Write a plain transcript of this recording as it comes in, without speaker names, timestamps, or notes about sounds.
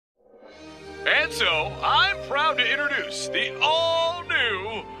And so, I'm proud to introduce the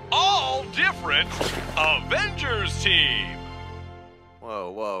all-new, all-different Avengers team.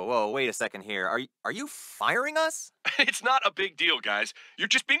 Whoa, wait a second here. Are you firing us? It's not a big deal, guys. You're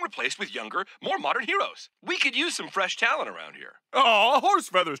just being replaced with younger, more modern heroes. We could use some fresh talent around here. Aw, horse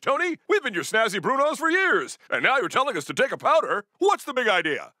feathers, Tony. We've been your snazzy Brunos for years. And now you're telling us to take a powder? What's the big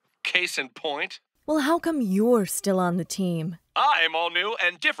idea? Case in point. Well, how come you're still on the team? I'm all new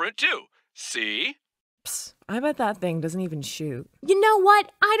and different, too. See? Psst, I bet that thing doesn't even shoot. You know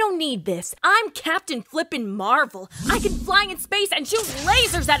what? I don't need this. I'm Captain Flippin' Marvel. I can fly in space and shoot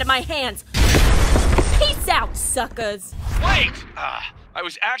lasers out of my hands. Peace out, suckers. Wait! I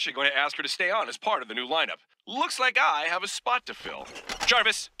was actually going to ask her to stay on as part of the new lineup. Looks like I have a spot to fill.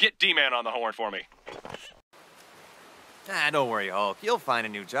 Jarvis, get D-Man on the horn for me. Don't worry, Hulk. You'll find a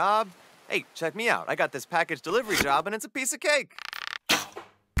new job. Hey, check me out. I got this package delivery job, and it's a piece of cake.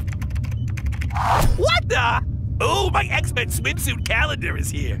 What the? Oh, my X-Men swimsuit calendar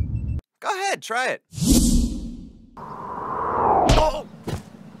is here. Go ahead, try it. Oh!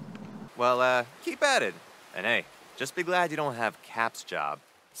 Well, keep at it. And hey, just be glad you don't have Cap's job.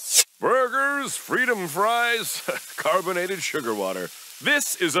 Burgers, freedom fries, carbonated sugar water.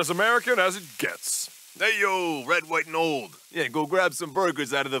 This is as American as it gets. Hey, yo, red, white, and old. Yeah, go grab some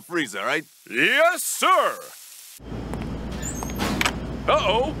burgers out of the freezer, all right? Yes, sir!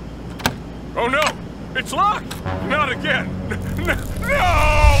 Uh-oh. Oh, no! It's locked! Not again!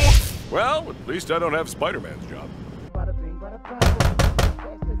 No! Well, at least I don't have Spider-Man's job.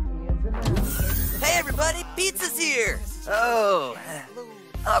 Hey, everybody! Pizza's here! Oh,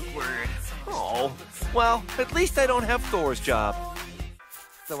 awkward. Oh, well, at least I don't have Thor's job.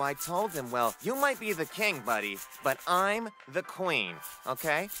 So I told him, well, you might be the king, buddy, but I'm the queen,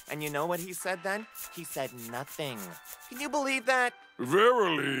 okay? And you know what he said then? He said nothing. Can you believe that?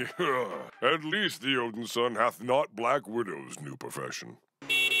 Verily, at least the Odin son hath not Black Widow's new profession.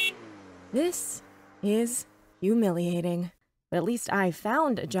 This is humiliating. But at least I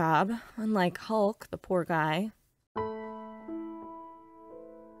found a job, unlike Hulk, the poor guy.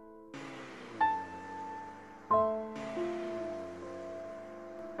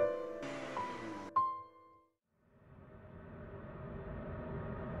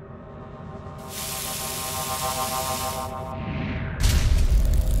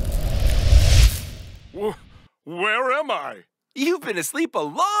 Where am I? You've been asleep a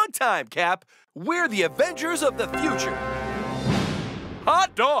long time, Cap. We're the Avengers of the future.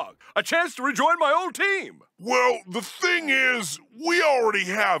 Hot dog! A chance to rejoin my old team! Well, the thing is, we already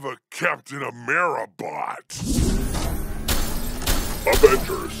have a Captain Ameribot.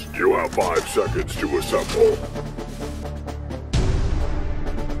 Avengers, you have 5 seconds to assemble.